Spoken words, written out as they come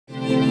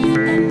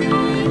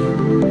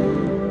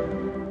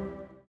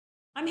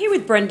here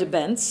with Brenda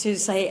Bentz,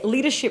 who's a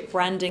leadership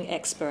branding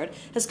expert,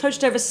 has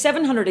coached over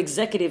 700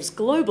 executives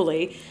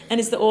globally, and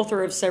is the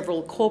author of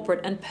several corporate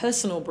and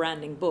personal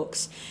branding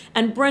books.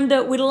 And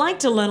Brenda, we'd like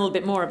to learn a little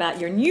bit more about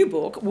your new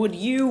book, Would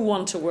You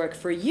Want to Work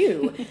for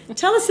You?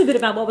 Tell us a bit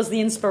about what was the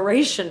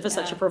inspiration for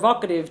such a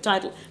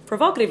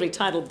provocatively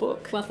titled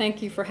book. Well,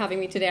 thank you for having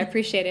me today. I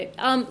appreciate it.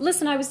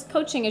 Listen, I was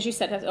coaching, as you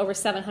said, over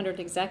 700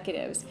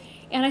 executives,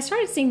 and I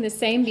started seeing the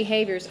same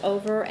behaviors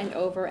over and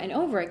over and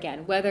over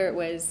again, whether it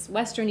was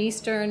Western,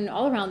 Eastern,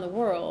 all around the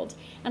world.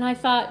 And I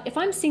thought, if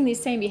I'm seeing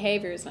these same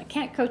behaviors, and I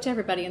can't coach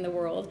everybody in the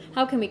world,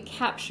 how can we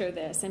capture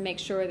this and make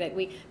sure that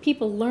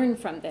people learn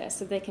from this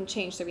so they can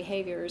change their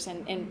behaviors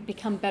and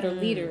become better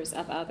leaders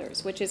of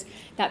others, which is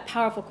that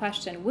powerful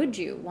question, would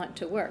you want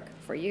to work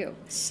for you?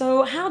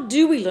 So how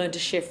do we learn to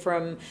shift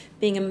from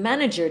being a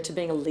manager to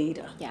being a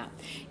leader? Yeah.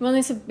 Well,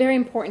 it's a very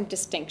important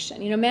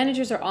distinction. You know,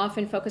 managers are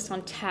often focused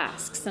on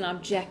tasks and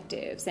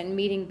objectives and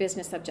meeting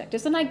business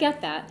objectives, and I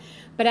get that.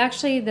 But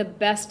actually, the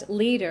best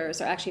leaders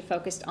are actually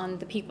focused on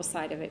the people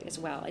side of it as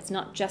well. It's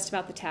not just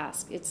about the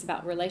task. It's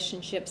about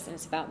relationships, and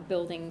it's about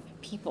building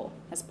people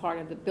as part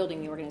of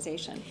building the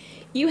organization.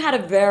 You had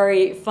a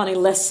very funny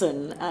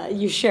lesson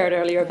you shared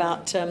earlier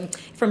about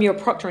from your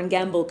Procter &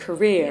 Gamble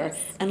career,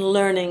 and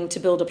learning to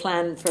build a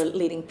plan for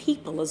leading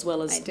people as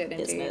well as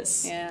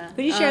business. Yeah.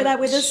 Could you share that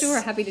with us? Sure,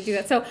 happy to do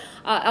that. So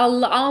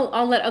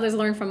I'll let others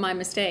learn from my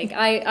mistake.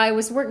 I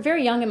was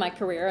very young in my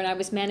career, and I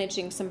was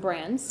managing some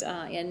brands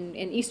in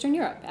Eastern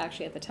Europe,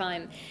 actually, at the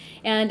time.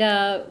 And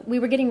we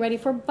were getting ready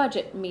for a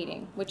budget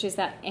meeting, which is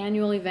that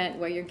annual event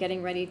where you're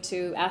getting ready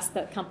to ask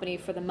the company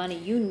for the money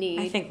you need.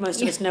 I think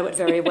most of us know it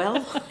very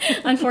well.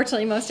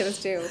 Unfortunately, most of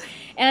us do.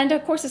 And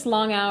of course, it's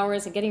long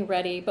hours and getting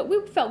ready, but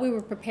we felt we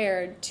were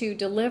prepared to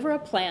deliver a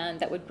plan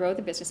that would grow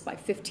the business by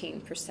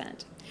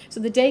 15%. So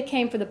the day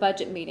came for the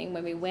budget meeting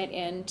when we went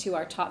into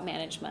our top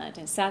management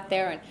and sat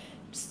there and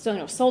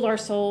sold our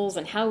souls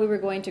and how we were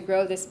going to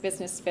grow this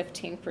business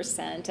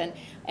 15%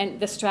 and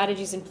the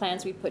strategies and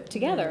plans we put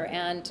together,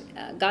 and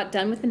got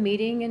done with the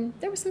meeting, and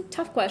there were some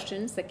tough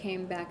questions that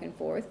came back and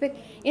forth, but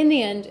in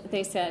the end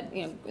they said,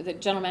 the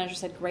general manager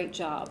said, great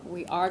job,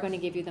 we are going to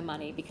give you the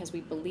money because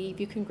we believe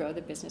you can grow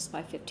the business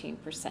by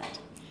 15%.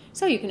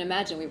 So you can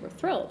imagine we were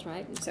thrilled,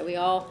 right? And so we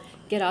all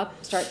get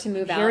up, start to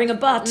move out. Hearing a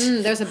butt.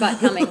 There's a butt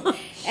coming.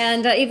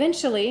 And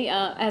eventually,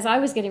 as I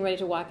was getting ready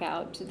to walk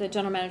out, the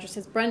general manager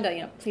says,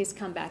 Brenda, please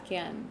come back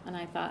in. And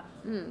I thought,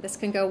 this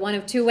can go one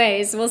of two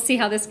ways. We'll see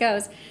how this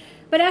goes.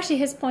 But actually,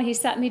 his point, he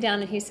sat me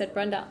down and he said,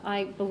 Brenda,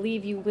 I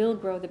believe you will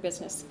grow the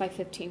business by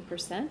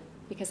 15%,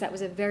 because that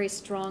was a very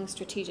strong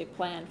strategic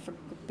plan for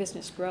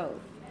business growth.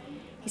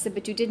 He said,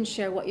 but you didn't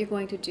share what you're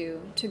going to do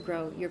to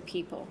grow your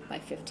people by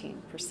 15%.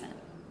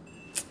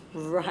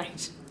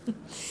 Right.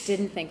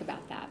 Didn't think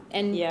about that.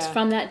 And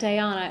from that day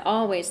on, I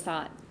always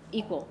thought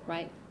equal,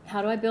 right?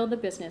 How do I build the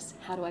business?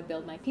 How do I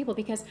build my people?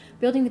 Because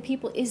building the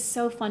people is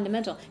so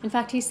fundamental. In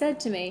fact, he said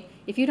to me,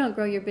 if you don't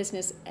grow your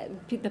business,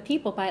 the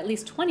people, by at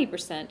least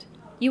 20%,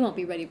 you won't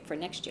be ready for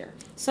next year.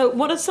 So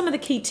what are some of the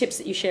key tips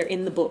that you share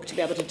in the book to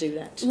be able to do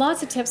that?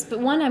 Lots of tips, but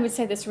one I would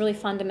say that's really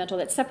fundamental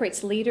that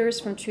separates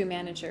leaders from true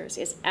managers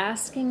is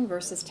asking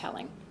versus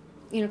telling.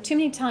 Too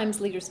many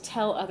times leaders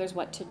tell others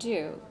what to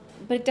do,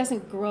 but it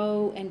doesn't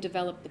grow and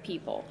develop the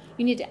people.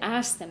 You need to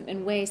ask them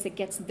in ways that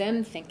gets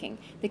them thinking,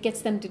 that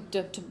gets them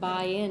to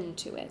buy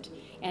into it,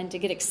 and to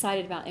get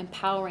excited about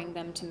empowering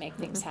them to make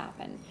things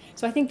happen.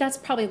 So I think that's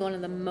probably one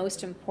of the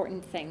most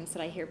important things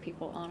that I hear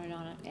people on and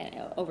on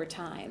over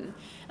time.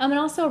 And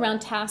also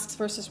around tasks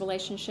versus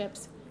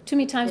relationships. Too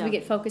many times we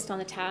get focused on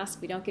the task,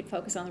 we don't get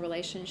focused on the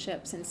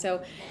relationships, and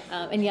so,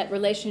 and yet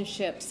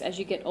relationships, as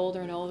you get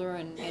older and older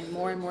and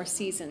more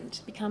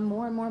seasoned, become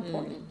more and more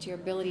important to your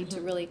ability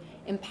to really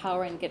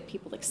empower and get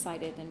people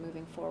excited and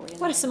moving forward.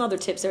 What are some other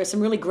tips? There are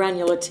some really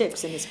granular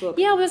tips in this book.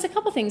 Yeah, well, there's a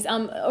couple things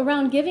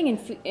around giving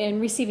and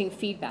receiving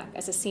feedback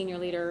as a senior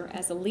leader,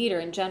 as a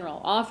leader in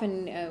general.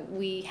 Often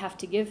we have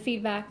to give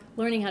feedback.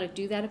 Learning how to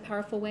do that in a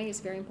powerful way is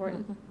very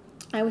important.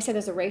 I always say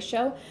there's a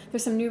ratio.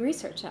 There's some new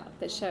research out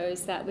that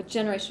shows that with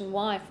Generation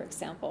Y, for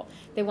example,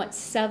 they want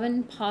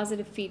 7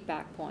 positive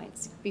feedback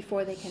points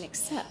before they can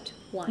accept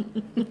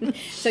 1.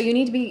 So you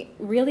need to be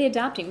really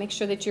adapting. Make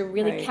sure that you're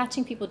really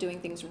catching people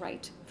doing things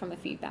right from a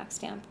feedback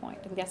standpoint.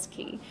 I think that's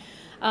key.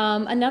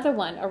 Another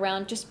one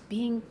around just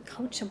being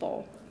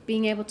coachable,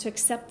 being able to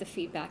accept the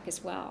feedback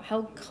as well.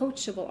 How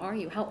coachable are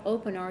you? How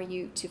open are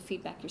you to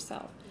feedback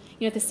yourself?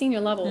 At the senior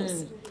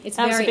levels, it's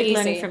that very easy. That was a big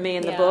learning for me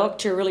in the book,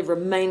 to really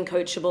remain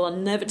coachable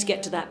and never to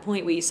get to that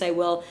point where you say,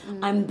 well,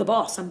 I'm the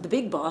boss, I'm the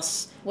big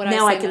boss.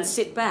 Now I can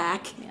sit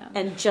back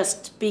and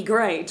just be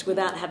great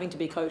without having to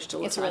be coached all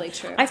the time.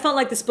 It's really true. I felt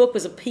like this book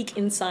was a peek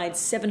inside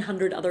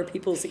 700 other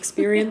people's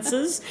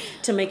experiences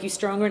to make you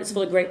stronger, and it's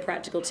full of great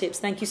practical tips.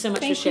 Thank you so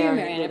much for sharing it with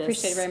us. Thank you, Marianne. I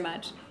appreciate it very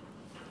much.